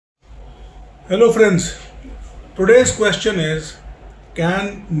Hello friends, today's question is,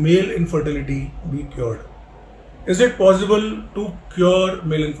 can male infertility be cured? Is it possible to cure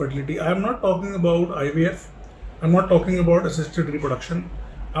male infertility? I am not talking about IVF, I am not talking about assisted reproduction,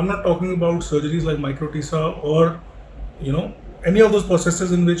 I am not talking about surgeries like micro-TISA or any of those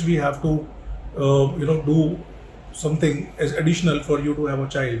processes in which we have to do something as additional for you to have a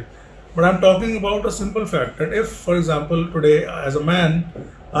child. But I'm talking about a simple fact that if, for example, today as a man,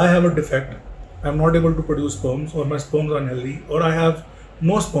 I have a defect, I'm not able to produce sperms, or my sperms are unhealthy, or I have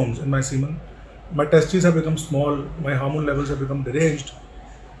no sperms in my semen, my testes have become small, my hormone levels have become deranged.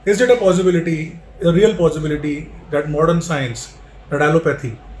 Is it a possibility, a real possibility, that modern science, that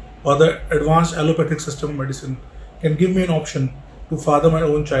allopathy or the advanced allopathic system of medicine can give me an option to father my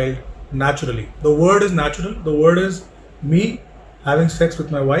own child naturally? The word is natural, the word is me having sex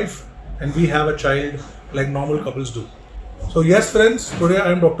with my wife and we have a child like normal couples do. So yes friends, today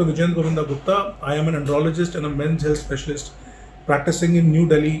I am Dr. Vijayant Govinda Gupta. I am an andrologist and a men's health specialist practicing in New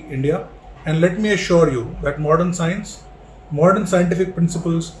Delhi, India. And let me assure you that modern science, modern scientific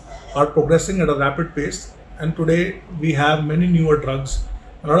principles are progressing at a rapid pace. And today we have many newer drugs,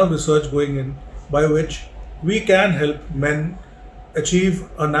 a lot of research going in by which we can help men achieve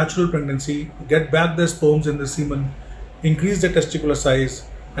a natural pregnancy, get back their sperms in the semen, increase their testicular size,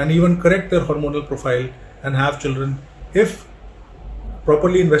 and even correct their hormonal profile and have children if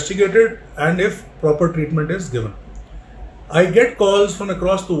properly investigated and if proper treatment is given. I get calls from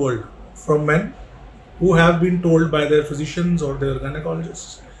across the world from men who have been told by their physicians or their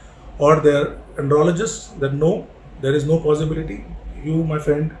gynecologists or their andrologists that no, there is no possibility. You, my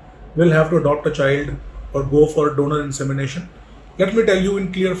friend, will have to adopt a child or go for donor insemination. Let me tell you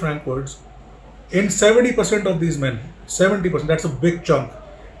in clear, frank words, in 70% of these men, 70%, that's a big chunk,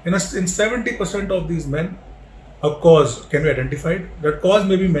 in 70% of these men, a cause can be identified. That cause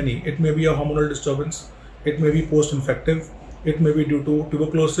may be many. It may be a hormonal disturbance, it may be post-infective, it may be due to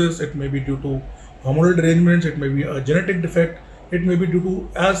tuberculosis, it may be due to hormonal derangements, it may be a genetic defect, it may be due to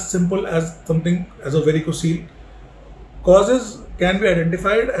as simple as something as a varicocele. Causes can be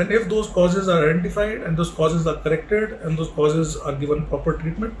identified, and if those causes are identified and those causes are corrected and those causes are given proper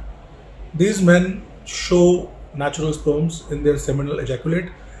treatment, these men show natural sperms in their seminal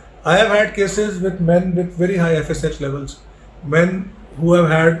ejaculate. I have had cases with men with very high FSH levels, men who have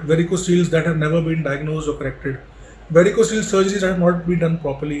had varicoceles that have never been diagnosed or corrected, varicocele surgeries that have not been done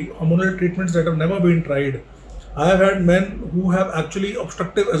properly, hormonal treatments that have never been tried. I have had men who have actually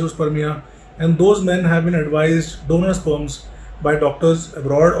obstructive azoospermia, and those men have been advised donor sperms by doctors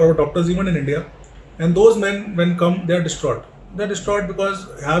abroad or doctors even in India. And those men, when come, they are distraught. They are distraught because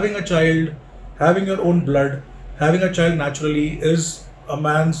having a child, having your own blood, having a child naturally is a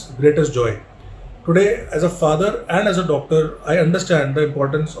man's greatest joy. Today, as a father and as a doctor, I understand the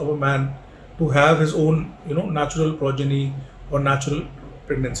importance of a man to have his own, natural progeny or natural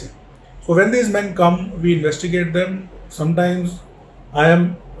pregnancy. So when these men come, we investigate them. Sometimes I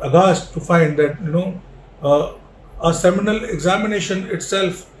am aghast to find that, a seminal examination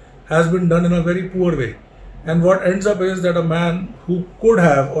itself has been done in a very poor way. And what ends up is that a man who could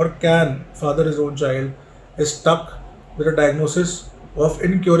have or can father his own child is stuck with a diagnosis of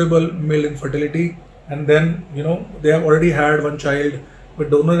incurable male infertility, and then they have already had one child with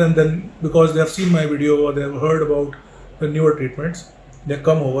donor, and then because they have seen my video or they have heard about the newer treatments, they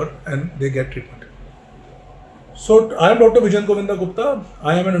come over and they get treatment. So I am Dr. Vijayant Govinda Gupta.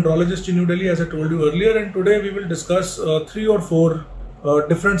 I am an andrologist in New Delhi, as I told you earlier, and today we will discuss 3 or 4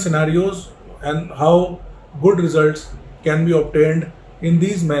 different scenarios and how good results can be obtained in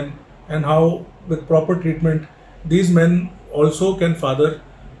these men, and how with proper treatment these men also can father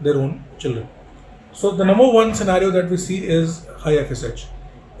their own children. So the number one scenario that we see is high FSH,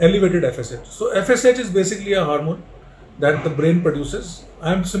 elevated FSH. So FSH is basically a hormone that the brain produces.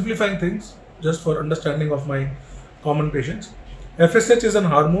 I am simplifying things just for understanding of my common patients. FSH is a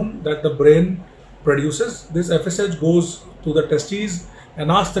hormone that the brain produces. This FSH goes to the testes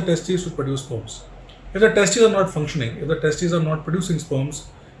and asks the testes to produce sperms. If the testes are not functioning, if the testes are not producing sperms,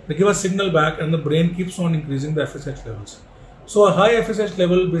 they give a signal back and the brain keeps on increasing the FSH levels. So a high FSH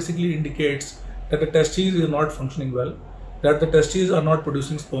level basically indicates that the testes is not functioning well, that the testes are not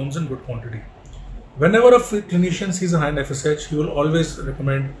producing sperms in good quantity. Whenever a clinician sees a high FSH, he will always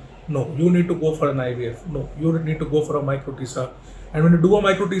recommend, no, you need to go for an IVF, no, you need to go for a micro-TISA. And when you do a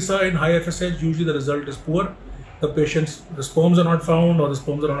micro-TISA in high FSH, usually the result is poor. The sperms are not found, or the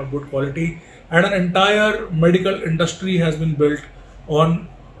sperms are not of good quality, and an entire medical industry has been built on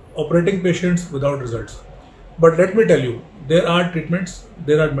operating patients without results. But let me tell you, there are treatments,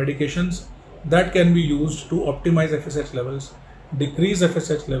 there are medications that can be used to optimize FSH levels, decrease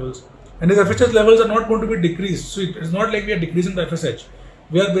FSH levels, and these FSH levels are not going to be decreased. So it's not like we are decreasing the FSH.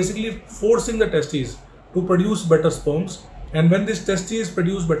 We are basically forcing the testes to produce better sperms, and when these testes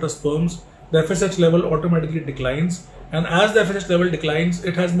produce better sperms, the FSH level automatically declines, and as the FSH level declines,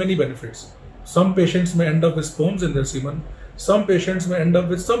 it has many benefits. Some patients may end up with sperms in their semen, some patients may end up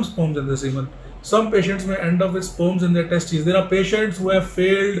with some sperms in their semen, some patients may end up with sperms in their testes. There are patients who have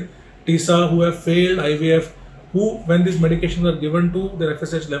failed TISA, who have failed IVF, who, when these medications are given to, their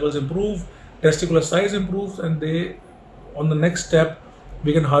FSH levels improve, testicular size improves, and they, on the next step,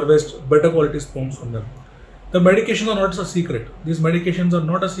 we can harvest better quality sperms from them. The medications are not a secret. These medications are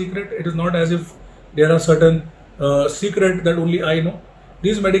not a secret. It is not as if there are certain secret that only I know.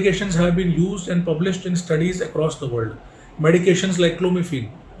 These medications have been used and published in studies across the world. Medications like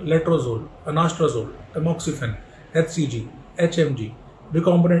clomiphene, letrozole, anastrozole, tamoxifen, HCG, HMG,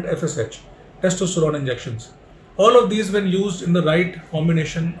 recombinant FSH, testosterone injections. All of these, when used in the right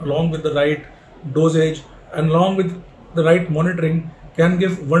combination, along with the right dosage and along with the right monitoring, can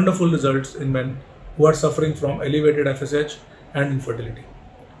give wonderful results in men who are suffering from elevated FSH and infertility.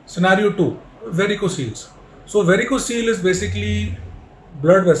 Scenario 2, varicoceles. So varicocele is basically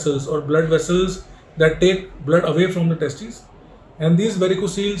blood vessels or blood vessels that take blood away from the testes, and these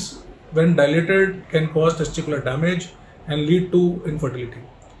varicoceles, when dilated, can cause testicular damage and lead to infertility.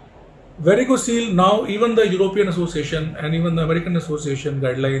 Varicocele, now even the European Association and even the American Association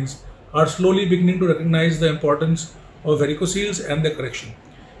guidelines are slowly beginning to recognize the importance of varicoceles and their correction.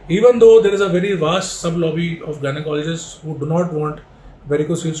 Even though there is a very vast sub-lobby of gynecologists who do not want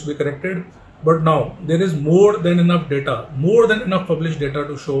varicoceles to be corrected, but now there is more than enough data, more than enough published data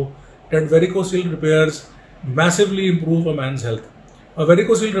to show that varicocele repairs massively improve a man's health. A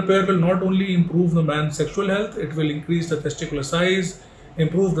varicocele repair will not only improve the man's sexual health, it will increase the testicular size,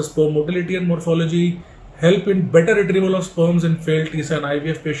 improve the sperm motility and morphology, help in better retrieval of sperms in failed TISA and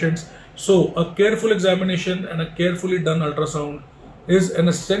IVF patients. So a careful examination and a carefully done ultrasound is an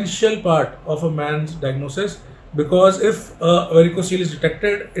essential part of a man's diagnosis, because if a varicocele is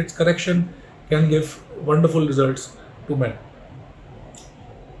detected, its correction can give wonderful results to men.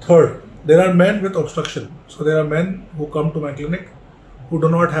 Third, there are men with obstruction. So there are men who come to my clinic who do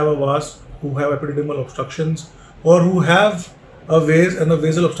not have a vas, who have epididymal obstructions, or who have a vase and the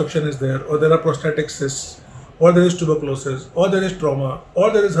vasal obstruction is there, or there are prostatic cysts, or there is tuberculosis, or there is trauma,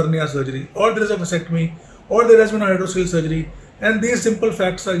 or there is hernia surgery, or there is a vasectomy, or there has been a hydrocele surgery, and these simple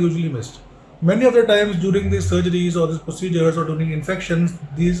facts are usually missed. Many of the times during these surgeries or these procedures or during infections,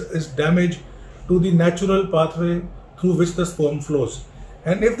 this is damage to the natural pathway through which the sperm flows.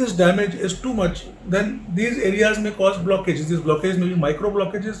 And if this damage is too much, then these areas may cause blockages. These blockages may be micro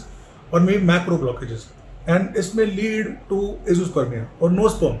blockages or maybe macro blockages, and this may lead to azoospermia or no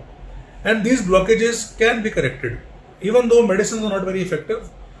sperm. And these blockages can be corrected. Even though medicines are not very effective,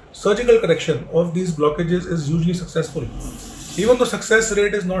 surgical correction of these blockages is usually successful. Even though success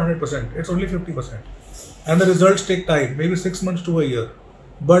rate is not 100%, it's only 50%. And the results take time, maybe 6 months to a year.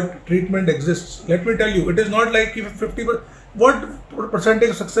 But treatment exists. Let me tell you, it is not like if 50%, what percentage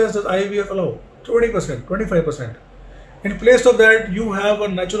of success does IVF allow? 20%, 25%. In place of that, you have a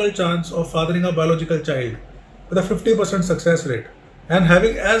natural chance of fathering a biological child with a 50% success rate and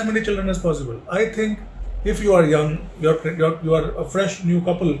having as many children as possible. I think if you are young, you are a fresh new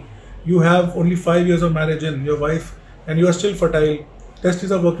couple, you have only 5 years of marriage in your wife and you are still fertile,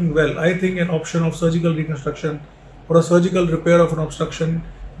 testes are working well, I think an option of surgical reconstruction or a surgical repair of an obstruction,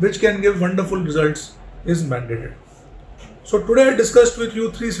 which can give wonderful results, is mandated. So today I discussed with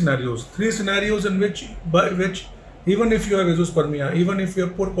you three scenarios in which, even if you have azoospermia, even if you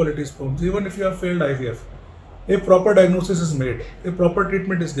have poor quality sperms, even if you have failed IVF, if proper diagnosis is made, if proper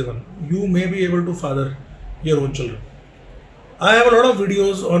treatment is given, you may be able to father your own children. I have a lot of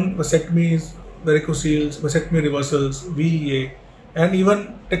videos on vasectomies, varicoceles, vasectomy reversals, VEA, and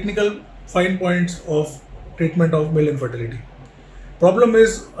even technical fine points of treatment of male infertility. Problem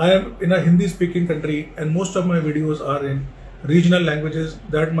is, I am in a Hindi speaking country and most of my videos are in regional languages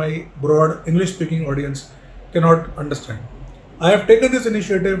that my broad English speaking audience cannot understand. I have taken this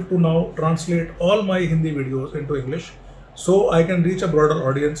initiative to now translate all my Hindi videos into English so I can reach a broader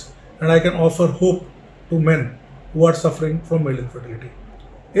audience and I can offer hope to men who are suffering from male infertility.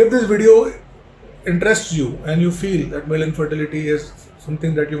 If this video interests you and you feel that male infertility is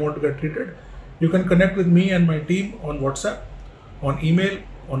something that you want to get treated, you can connect with me and my team on WhatsApp, on email,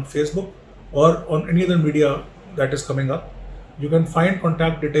 on Facebook, or on any other media that is coming up. You can find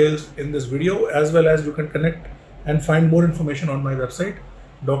contact details in this video, as well as you can connect and find more information on my website,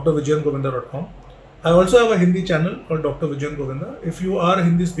 drvijayantgovinda.com. I also have a Hindi channel called Dr. Vijayant Govinda. If you are a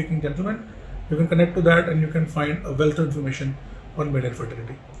Hindi speaking gentleman, you can connect to that and you can find a wealth of information on male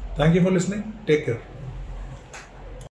infertility. Thank you for listening. Take care.